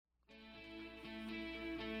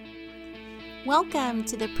Welcome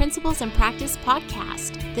to the Principles and Practice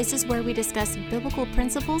podcast. This is where we discuss biblical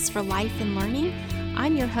principles for life and learning.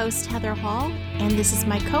 I'm your host, Heather Hall, and this is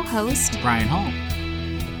my co-host, Brian Hall.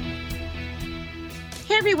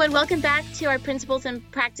 Hey everyone, welcome back to our Principles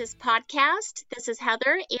and Practice podcast. This is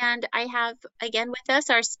Heather, and I have again with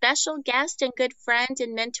us our special guest and good friend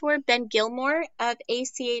and mentor, Ben Gilmore of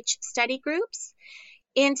ACH Study Groups.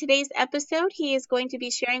 In today's episode, he is going to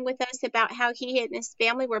be sharing with us about how he and his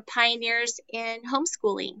family were pioneers in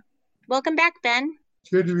homeschooling. Welcome back, Ben. It's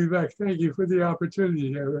good to be back. Thank you for the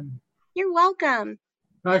opportunity, Erin. You're welcome.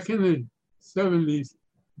 Back in the 70s,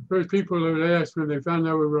 the first people I would ask when they found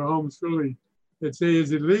out we were homeschooling, they'd say,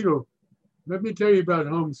 is it legal? Let me tell you about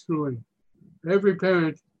homeschooling. Every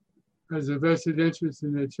parent has a vested interest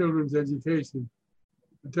in their children's education.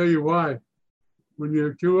 I'll tell you why. When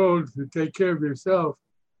you're too old to take care of yourself,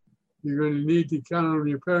 you're going to need to count on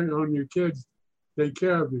your kids to take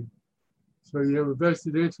care of you. So you have a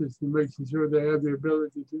vested interest in making sure they have the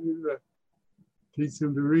ability to do that. Teach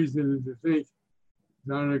them to reason and to think,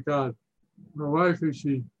 to honor God. My wife's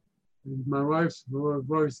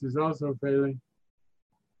voice is also failing.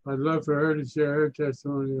 I'd love for her to share her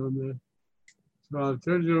testimony on that. So I'll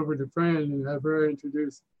turn it over to Fran and have her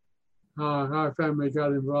introduce how our family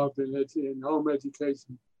got involved in home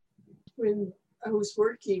education. When I was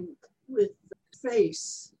working with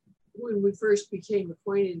FACE, when we first became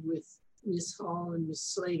acquainted with Miss Hall and Miss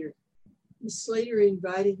Slater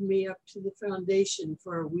invited me up to the foundation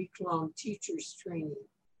for a week-long teacher's training.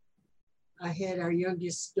 I had our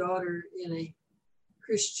youngest daughter in a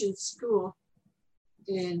Christian school,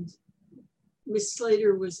 and Miss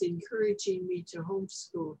Slater was encouraging me to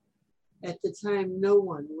homeschool. At the time, no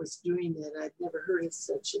one was doing that. I'd never heard of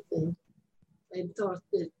such a thing. I thought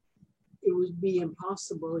that it would be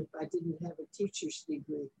impossible if I didn't have a teacher's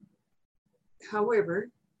degree.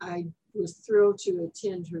 However, I was thrilled to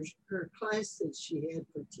attend her class that she had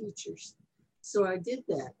for teachers. So I did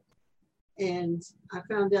that. And I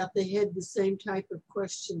found out they had the same type of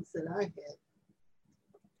questions that I had.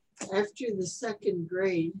 After the second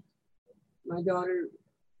grade, my daughter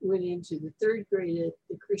went into the third grade at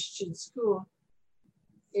the Christian school,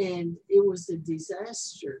 and it was a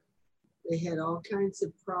disaster. They had all kinds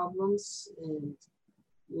of problems and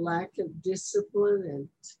lack of discipline. And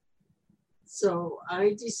so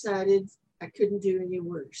I decided I couldn't do any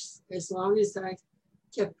worse. As long as I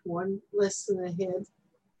kept one lesson ahead,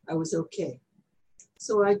 I was okay.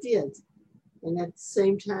 So I did. And at the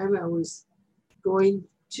same time, I was going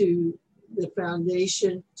to the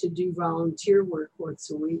foundation to do volunteer work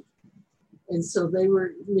once a week. And so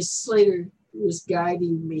Miss Slater was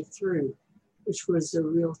guiding me through, which was a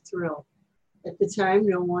real thrill. At the time,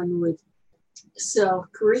 no one would sell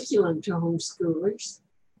curriculum to homeschoolers.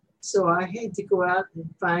 So I had to go out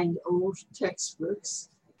and find old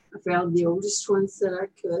textbooks. I found the oldest ones that I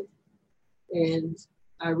could, and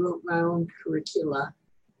I wrote my own curricula.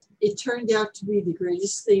 It turned out to be the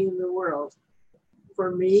greatest thing in the world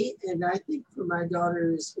for me, and I think for my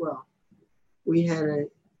daughter as well. We had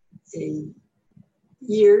a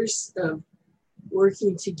years of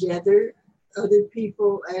working together. Other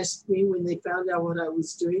people asked me when they found out what I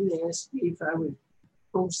was doing, they asked me if I would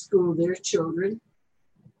homeschool their children.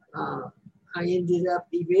 I ended up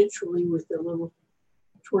eventually with a little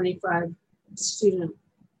 25 student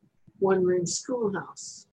one-room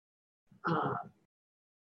schoolhouse.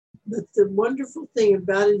 But the wonderful thing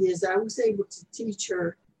about it is I was able to teach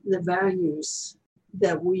her the values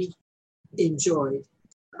that we enjoyed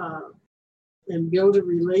and build a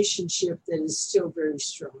relationship that is still very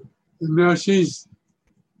strong. And now she's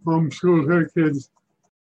homeschooled her kids,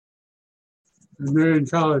 and they're in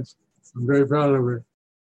college. I'm very proud of her.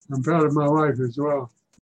 I'm proud of my wife as well.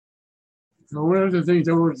 Now, one of the things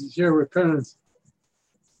I wanted to share with parents,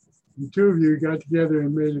 the two of you got together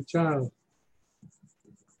and made a child.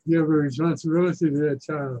 You have a responsibility to that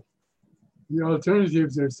child. The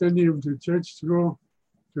alternatives are sending them to church school,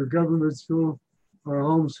 to a government school, or a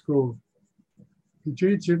homeschool. If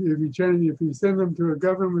you send them to a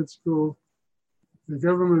government school, the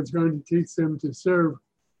government's going to teach them to serve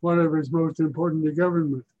whatever is most important to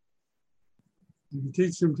government. If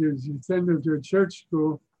you send them to a church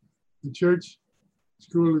school, the church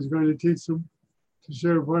school is going to teach them to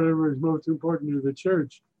serve whatever is most important to the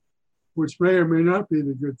church, which may or may not be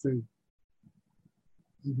the good thing.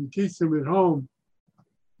 If you teach them at home,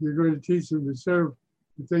 you're going to teach them to serve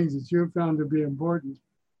the things that you've found to be important,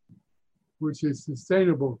 which is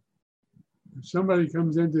sustainable. If somebody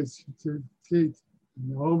comes in to teach in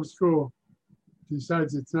the home school,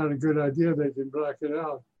 decides it's not a good idea, they can block it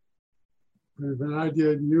out. But if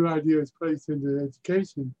a new idea is placed into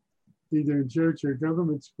education, either in church or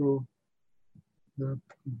government school, the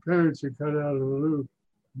parents are cut out of the loop.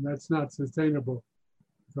 And that's not sustainable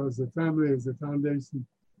because the family is the foundation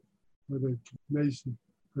for the nation,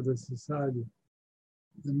 for the society.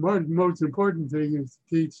 The most important thing is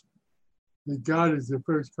to teach that God is the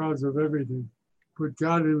first cause of everything. Put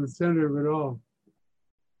God in the center of it all.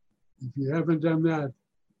 If you haven't done that,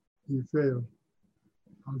 you failed.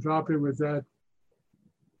 I'll drop in with that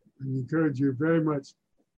and encourage you very much.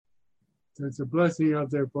 There's a blessing out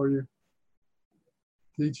there for you.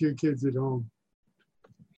 Teach your kids at home.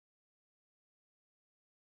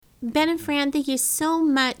 Ben and Fran, thank you so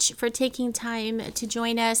much for taking time to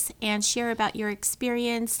join us and share about your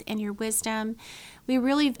experience and your wisdom. We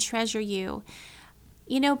really treasure you.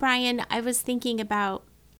 You know, Brian, I was thinking about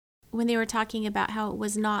when they were talking about how it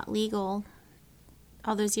was not legal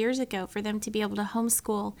all those years ago for them to be able to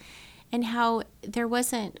homeschool and how there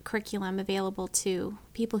wasn't curriculum available to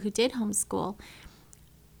people who did homeschool.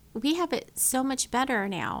 We have it so much better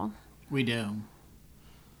now. We do.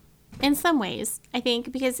 In some ways, I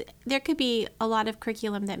think, because there could be a lot of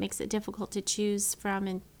curriculum that makes it difficult to choose from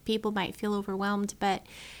and people might feel overwhelmed, but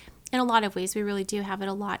in a lot of ways, we really do have it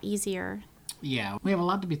a lot easier. Yeah, we have a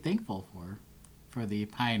lot to be thankful for the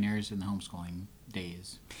pioneers in the homeschooling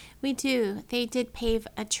days. We do. They did pave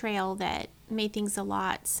a trail that made things a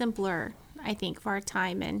lot simpler, I think, for our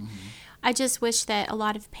time. And I just wish that a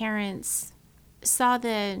lot of parents saw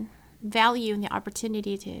the value and the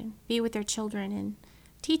opportunity to be with their children and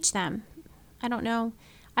teach them. I don't know.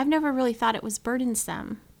 I've never really thought it was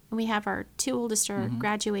burdensome. We have our two oldest are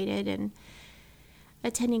graduated and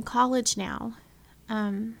attending college now.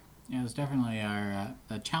 Yeah, it's definitely our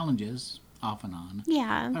challenges off and on.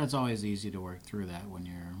 Yeah. But it's always easy to work through that when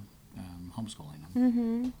you're homeschooling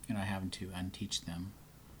them. You're not having to unteach them.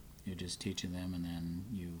 You're just teaching them and then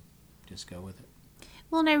you just go with it.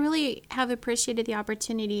 Well, and I really have appreciated the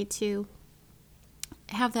opportunity to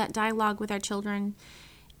have that dialogue with our children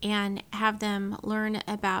and have them learn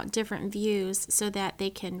about different views so that they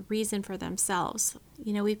can reason for themselves.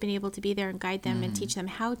 You know, we've been able to be there and guide them and teach them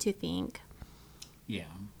how to think. Yeah.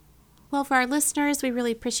 Well, for our listeners, we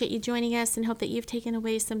really appreciate you joining us and hope that you've taken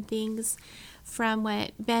away some things from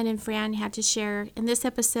what Ben and Fran had to share in this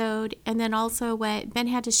episode, and then also what Ben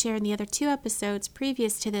had to share in the other two episodes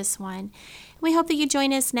previous to this one. We hope that you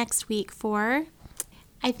join us next week for,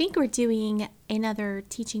 I think we're doing another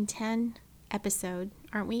Teaching 10 episode,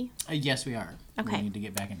 aren't we? Yes, we are. Okay. We need to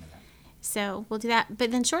get back into that. So we'll do that.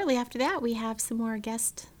 But then shortly after that, we have some more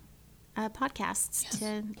guest podcasts to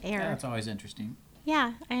air. Yeah, that's always interesting.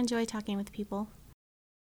 Yeah, I enjoy talking with people.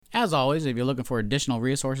 As always, if you're looking for additional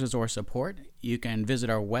resources or support, you can visit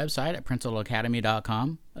our website at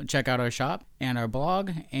principalacademy.com, check out our shop and our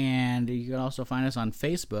blog, and you can also find us on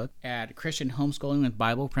Facebook at Christian Homeschooling with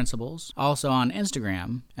Bible Principles, also on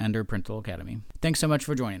Instagram under Principal Academy. Thanks so much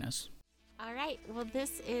for joining us. All right, well,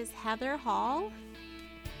 this is Heather Hall.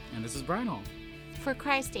 And this is Brian Hall. For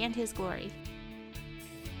Christ and His glory.